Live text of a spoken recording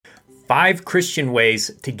5 Christian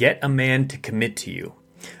ways to get a man to commit to you.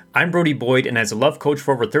 I'm Brody Boyd, and as a love coach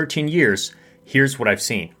for over 13 years, here's what I've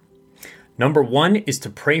seen. Number 1 is to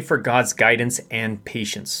pray for God's guidance and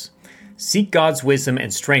patience. Seek God's wisdom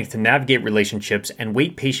and strength to navigate relationships and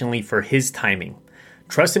wait patiently for His timing.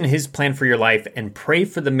 Trust in His plan for your life and pray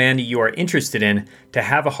for the man that you are interested in to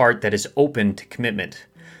have a heart that is open to commitment.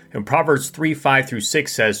 And Proverbs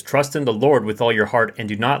 3:5-6 says, "Trust in the Lord with all your heart and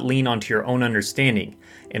do not lean onto your own understanding.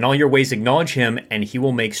 In all your ways acknowledge Him and He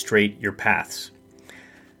will make straight your paths."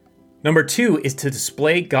 Number 2 is to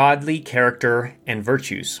display godly character and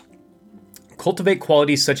virtues. Cultivate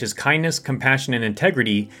qualities such as kindness, compassion, and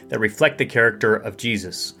integrity that reflect the character of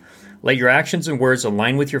Jesus. Let your actions and words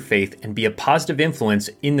align with your faith and be a positive influence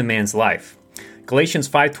in the man's life. Galatians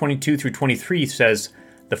 5:22-23 says,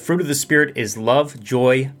 "The fruit of the Spirit is love,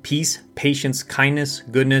 joy, peace, patience, kindness,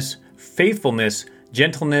 goodness, faithfulness,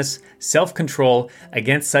 gentleness, self-control.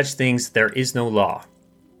 Against such things there is no law."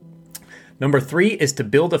 Number 3 is to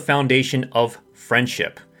build a foundation of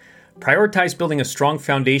friendship. Prioritize building a strong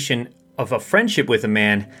foundation of a friendship with a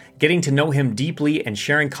man, getting to know him deeply and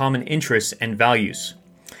sharing common interests and values.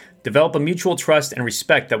 Develop a mutual trust and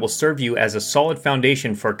respect that will serve you as a solid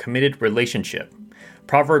foundation for a committed relationship.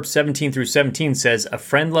 Proverbs 17-17 says, "A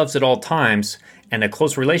friend loves at all times, and a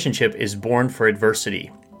close relationship is born for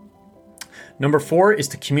adversity." Number 4 is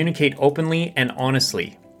to communicate openly and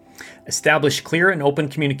honestly. Establish clear and open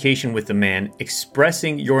communication with the man,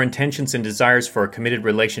 expressing your intentions and desires for a committed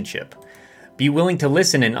relationship. Be willing to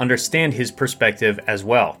listen and understand his perspective as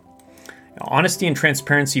well. Honesty and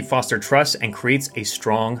transparency foster trust and creates a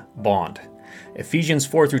strong bond. Ephesians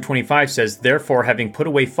 4-25 says, "Therefore, having put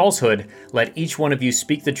away falsehood, let each one of you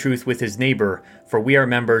speak the truth with his neighbor, for we are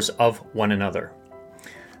members of one another."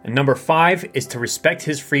 And number 5 is to respect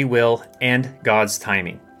his free will and God's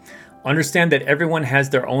timing. Understand that everyone has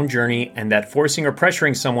their own journey and that forcing or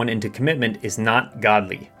pressuring someone into commitment is not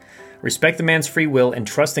godly. Respect the man's free will and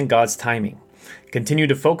trust in God's timing. Continue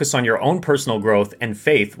to focus on your own personal growth and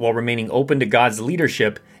faith while remaining open to God's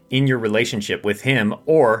leadership in your relationship with Him,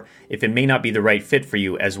 or if it may not be the right fit for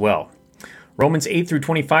you as well. Romans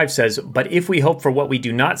 8-25 says, "But if we hope for what we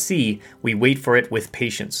do not see, we wait for it with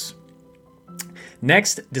patience."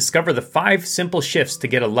 Next, discover the 5 simple shifts to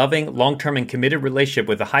get a loving, long-term, and committed relationship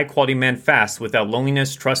with a high-quality man fast without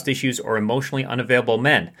loneliness, trust issues, or emotionally unavailable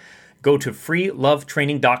men. Go to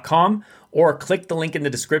freelovetraining.com or click the link in the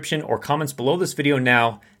description or comments below this video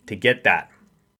now to get that.